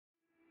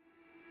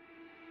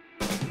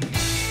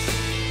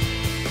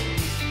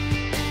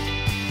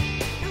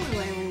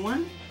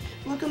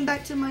welcome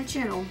back to my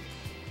channel.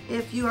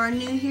 If you are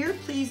new here,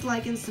 please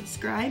like and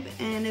subscribe,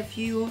 and if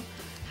you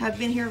have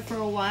been here for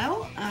a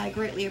while, I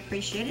greatly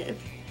appreciate it.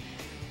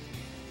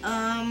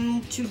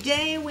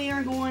 Today we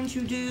are going to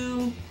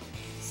do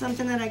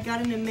something that I got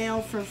in the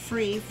mail for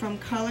free from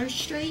Color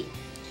Street.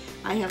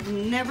 I have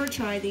never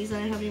tried these.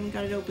 I haven't even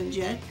got it opened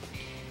yet,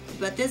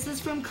 but this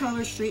is from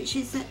Color Street.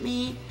 She sent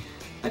me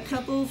a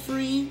couple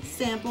free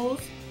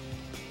samples,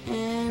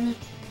 and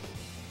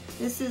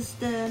this is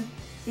the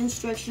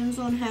instructions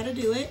on how to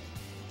do it,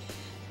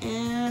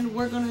 and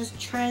we're gonna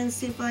try and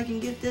see if I can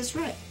get this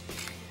right.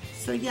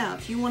 So yeah,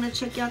 if you want to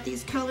check out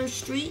these Color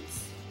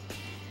Streets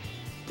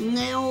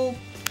nail,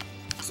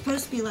 it's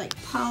supposed to be like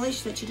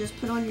polish that you just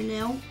put on your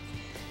nail,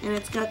 and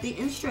it's got the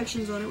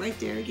instructions on it right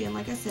there again,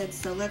 like I said.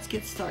 So let's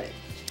get started.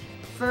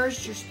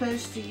 First, you're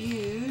supposed to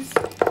use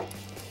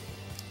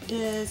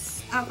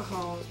this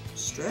alcohol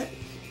strip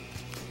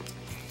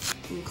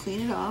and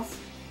clean it off.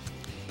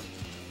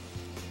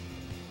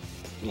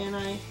 And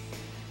I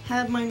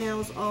have my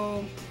nails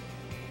all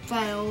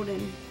filed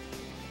and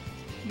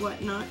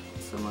whatnot,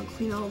 so I'm going to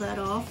clean all that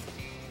off.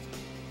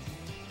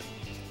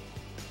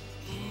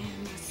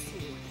 And let's see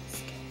where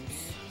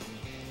this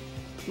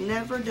goes.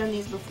 Never done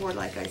these before,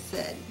 like I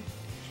said.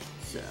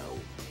 So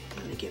I'm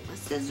going to get my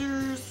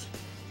scissors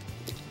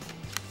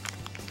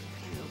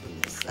and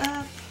open this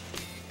up.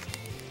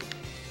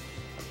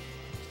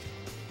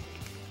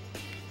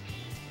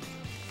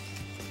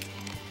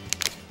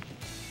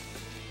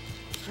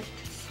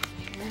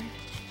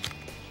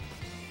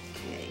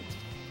 Okay,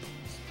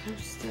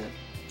 supposed to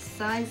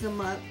size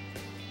them up.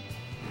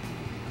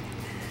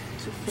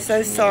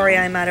 So sorry,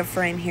 I'm out of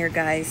frame here,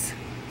 guys.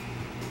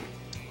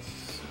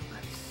 So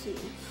let's see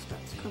if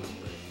that's gonna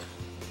work.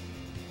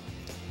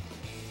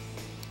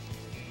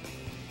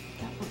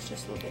 That one's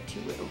just a little bit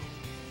too little.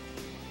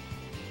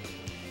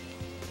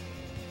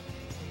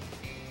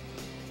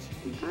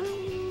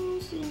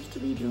 That seems to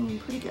be doing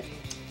pretty good.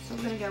 So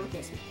we're gonna go with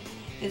this one.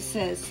 It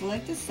says,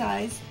 select the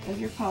size of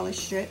your polish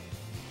strip,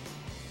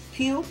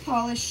 peel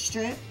polish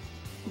strip,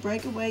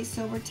 break away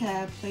silver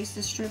tab, place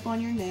the strip on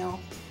your nail,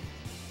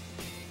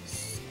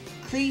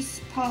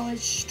 crease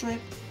polish strip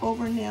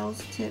over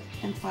nails tip,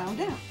 and file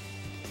down.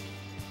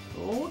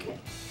 Okay,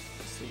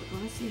 so we're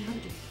going to see how to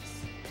do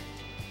this.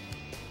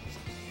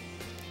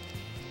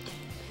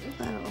 Peel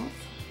that off.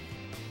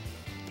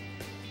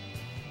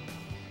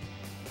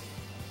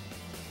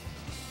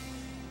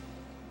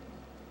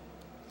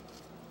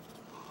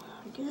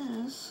 I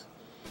guess.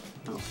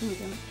 Oh, here we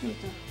go. Here we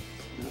go.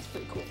 That's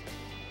pretty cool.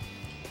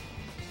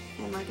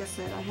 And like I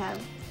said, I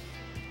have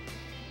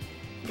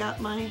got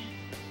my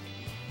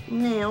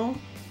nail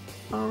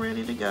all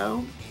ready to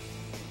go.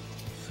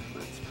 So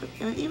let's put,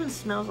 and it even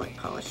smells like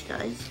polish,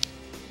 guys.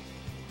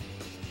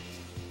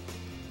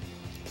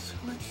 So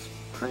let's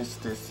press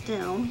this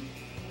down.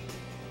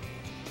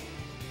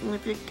 And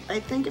if you, I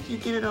think if you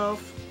get it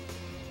off,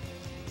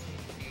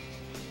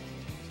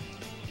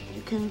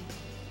 you can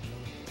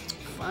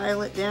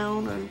file it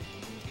down, or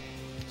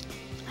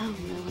oh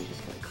no, I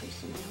just got a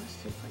crease in there. Let's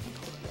see if I can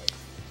pull it back.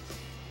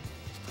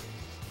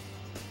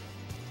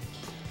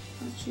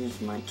 Let's use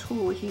my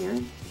tool here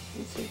and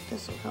see if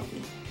this will help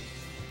me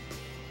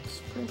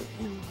spread it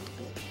down a little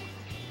bit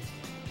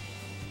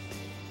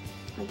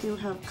more. I do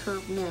have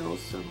curved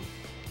nails, so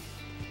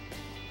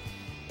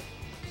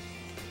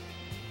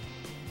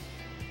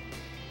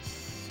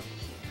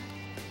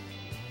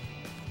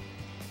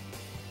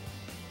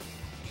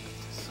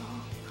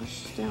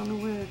push down to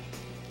where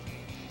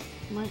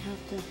I might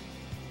have to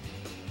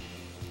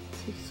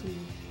take some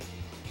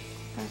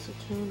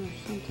acetone or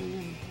something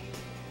in,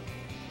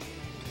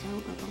 because I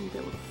don't know if I'm going to be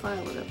able to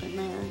file it up in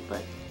there.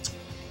 But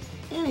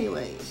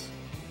anyways,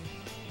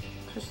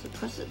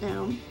 press it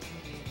down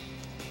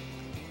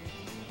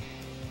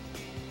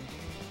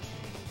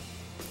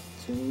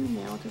to your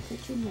nail to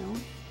fit your nail,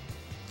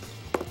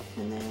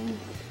 and then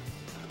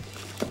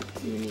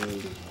you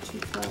need to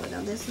file it.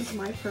 Now this is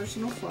my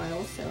personal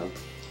file, so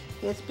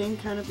it's been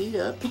kind of beat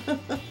up. So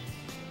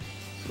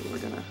we're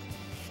gonna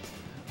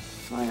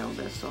file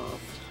this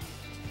off.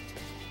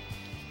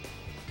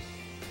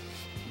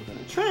 We're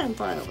gonna try and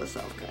file this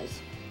off, guys.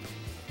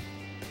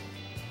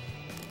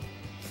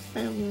 I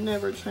have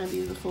never tried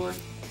these before.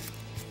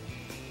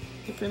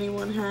 If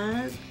anyone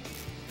has,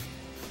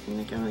 and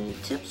they got any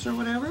tips or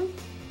whatever.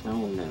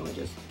 Oh no, I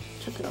just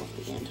took it off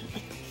the end.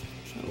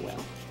 Oh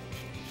well.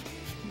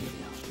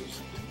 Maybe I'll do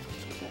something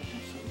else with that.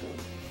 That's so good.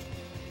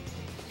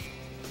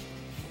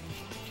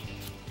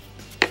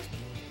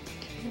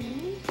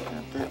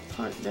 Got that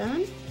part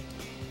done.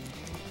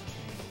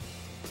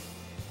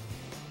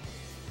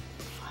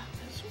 File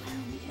this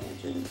around the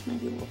edges.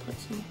 Maybe we'll put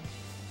some,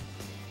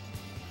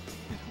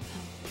 I don't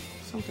know,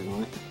 something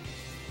on it.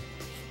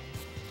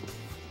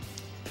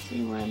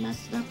 See where I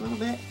messed it up a little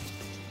bit?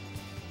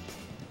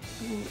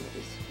 Anyways,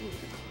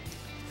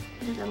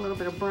 I just got a little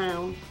bit of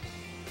brown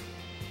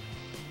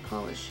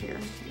polish here,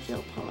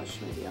 gel polish.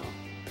 Maybe I'll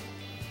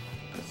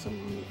put some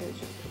on the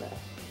edge of that.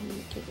 I'm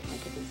going to take it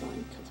like a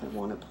design because I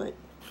want to put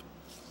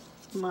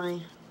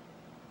my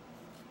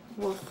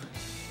wolf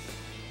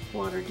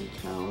water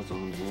decals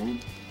on here.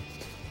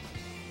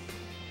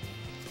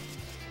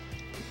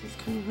 This is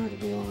kind of hard to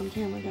do on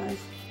camera, guys.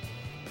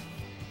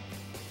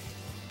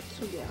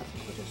 So yeah,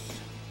 I'll just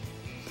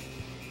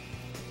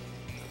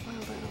file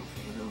that off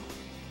a little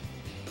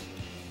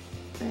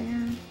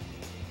there.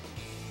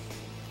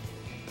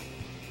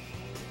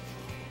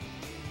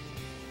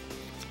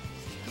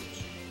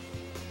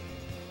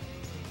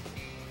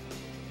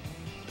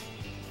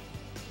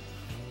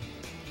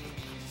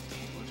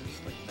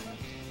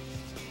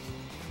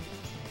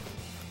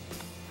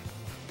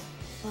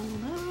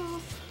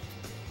 Off.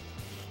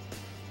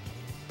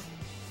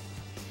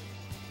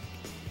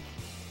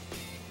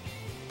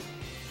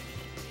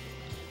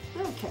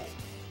 Okay,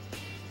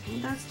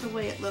 and that's the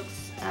way it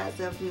looks as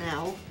of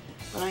now,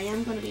 but I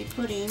am going to be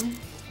putting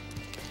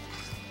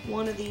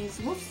one of these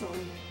woofs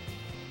on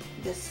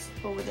this,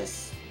 over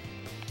this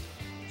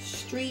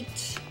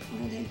street,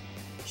 what are they?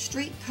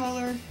 Street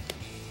color.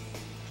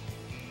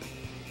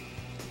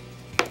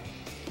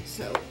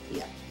 So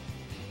yeah,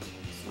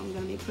 so I'm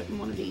going to be putting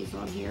one of these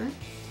on here,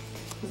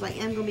 because I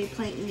am going to be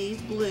painting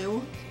these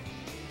blue.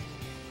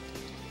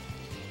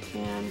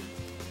 And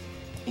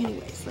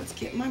anyways, let's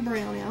get my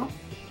brown out,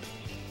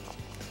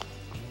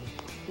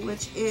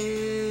 which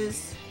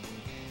is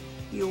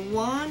your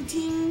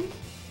wanting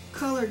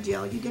color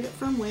gel. You get it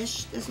from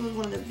Wish. This was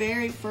one of the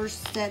very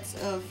first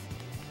sets of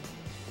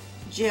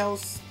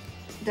gels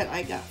that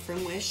I got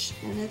from Wish,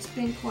 and it's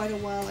been quite a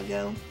while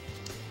ago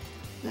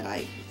that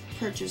I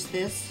purchased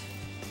this.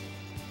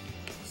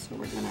 So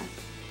we're gonna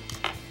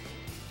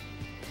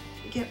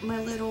get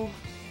my little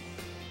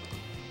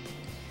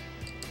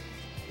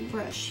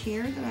brush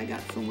here that I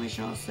got from Wish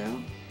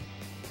also,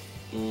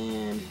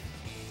 and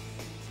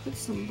put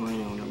some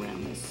brown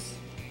around this.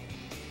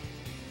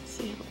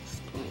 See how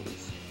this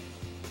plays.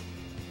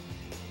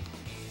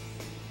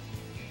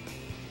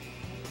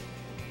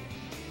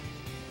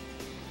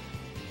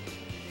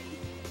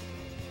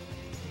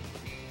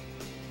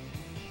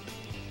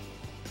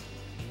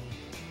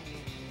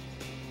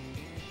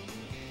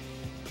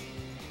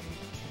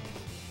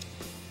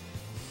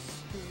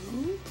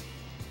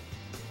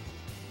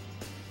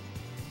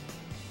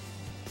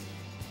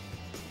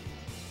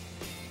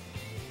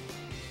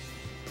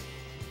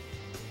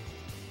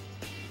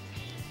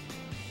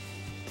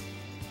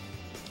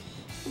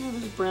 I know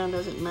this brown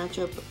doesn't match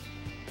up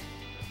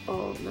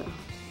all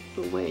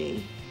the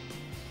way,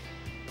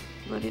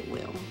 but it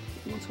will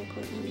once I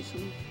put maybe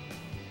some.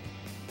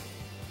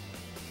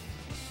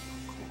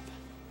 Oh, crap.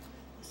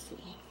 Let's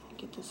see.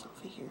 Get this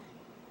off of here.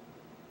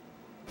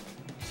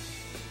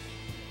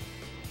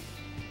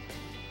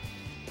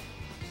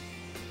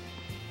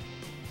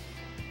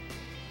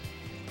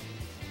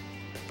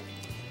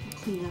 I'll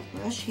clean that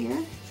brush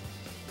here.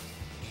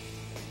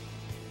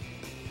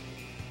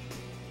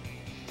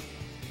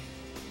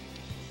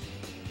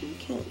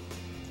 Okay,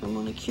 I'm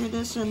going to cure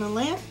this in the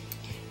lamp,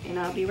 and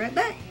I'll be right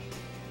back.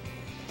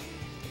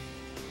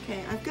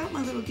 Okay, I've got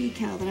my little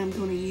decal that I'm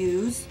going to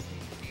use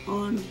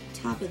on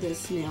top of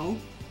this now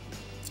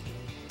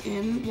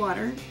in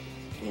water,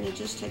 and it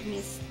just took me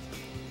a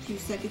few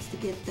seconds to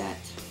get that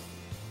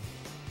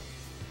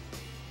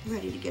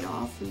ready to get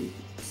off, and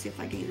see if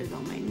I can get it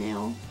on my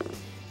nail.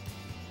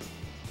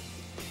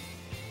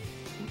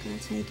 I'm going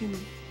to take and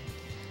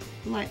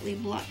lightly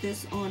blot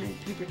this on a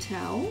paper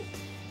towel.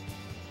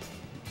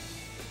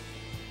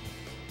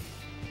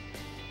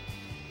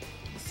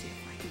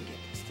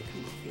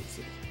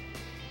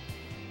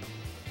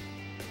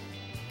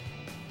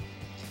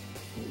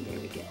 And there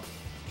we go.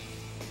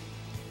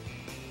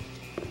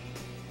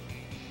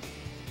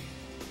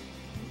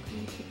 I'm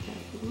going to put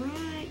that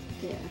right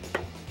there.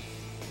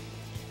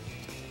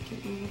 Get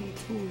my little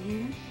tool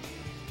here.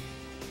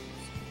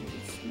 So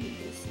let's smooth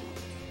this out.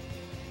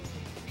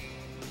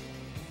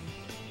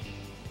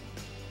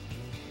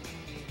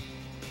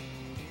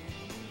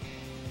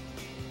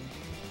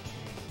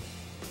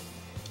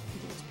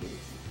 That's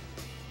beautiful.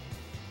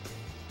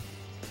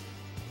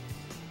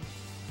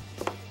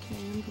 Okay,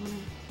 I'm going to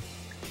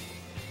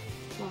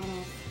blot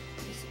off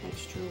this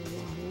extra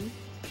water.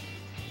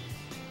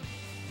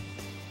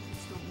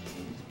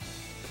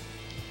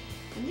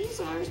 And these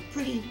are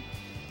pretty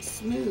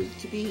smooth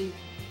to be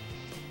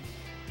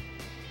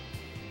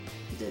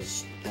the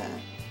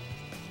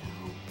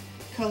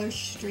Color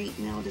Street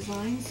Nail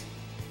Designs,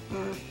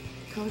 or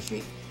Color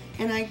Street.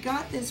 And I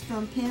got this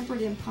from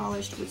Pampered and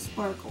Polished with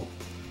Sparkle.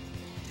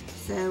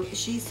 So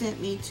she sent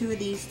me 2 of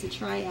these to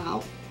try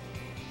out.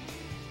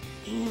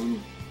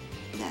 And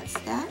that's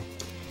that.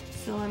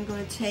 So I'm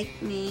going to take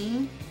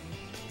me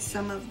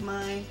some of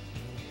my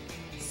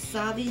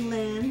Savi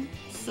Land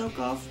Soak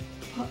Off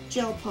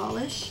Gel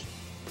Polish,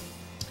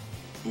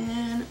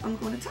 and I'm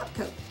going to top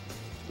coat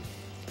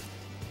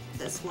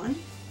this one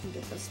and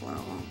get this one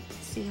on.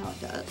 See how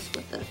it does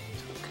with the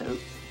top coat.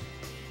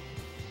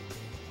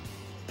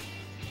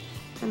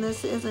 And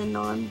this is a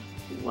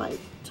non-white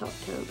top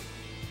coat.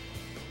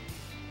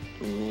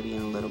 And maybe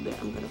in a little bit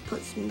I'm going to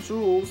put some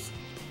jewels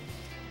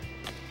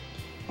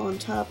on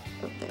top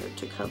of there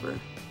to cover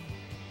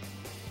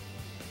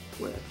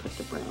where I put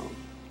the brown.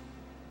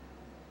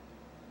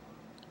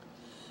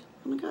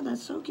 Oh my god,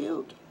 that's so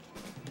cute.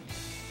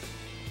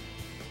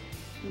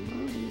 I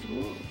love these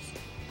wolves.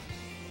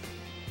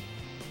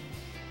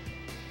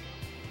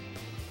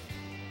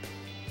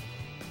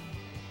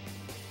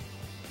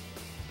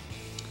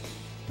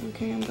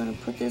 Okay, I'm going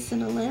to put this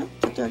in a lamp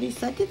for 30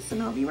 seconds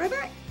and I'll be right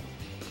back.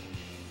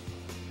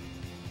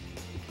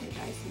 Okay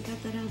guys, I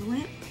got that out of the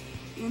lamp.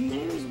 And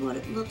there's what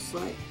it looks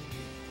like.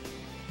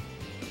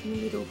 A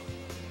little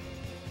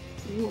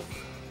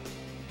wolf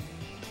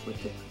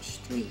with the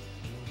street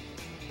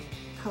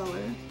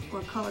color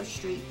or color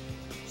street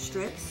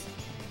strips.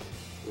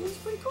 And it's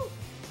pretty cool.